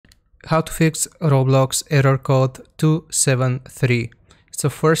how to fix Roblox error code 273. So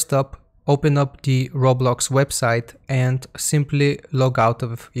first up, open up the Roblox website and simply log out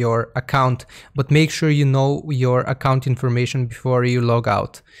of your account, but make sure you know your account information before you log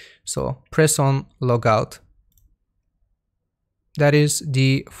out. So press on logout. That is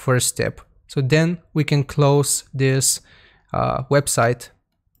the first step. So then we can close this website.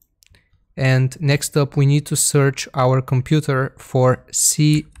 And next up, we need to search our computer for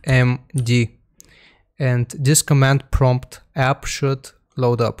CMD. And this command prompt app should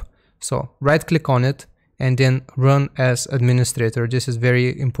load up. So right click on it and then run as administrator. This is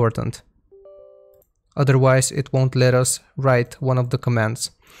very important. Otherwise, it won't let us write one of the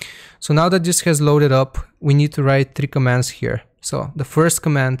commands. So now that this has loaded up, we need to write 3 commands here. So the first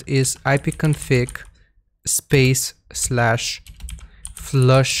command is ipconfig /flush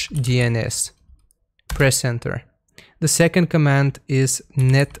DNS. Press enter. The second command is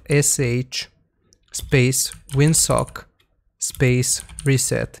netsh winsock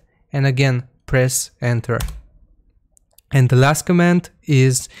reset. And again, press enter. And the last command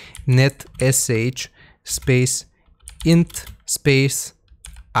is netsh int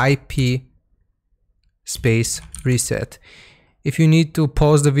IP reset. If you need to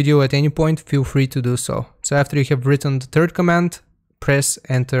pause the video at any point, feel free to do so. So after you have written the third command, press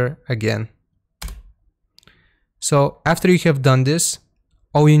enter again. So after you have done this,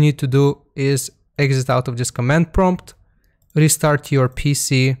 all you need to do is exit out of this command prompt, restart your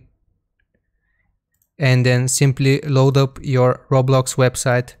PC, and then simply load up your Roblox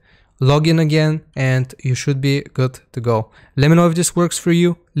website, log in again, and you should be good to go. Let me know if this works for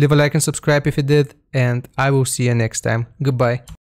you. Leave a like and subscribe if it did, and I will see you next time. Goodbye.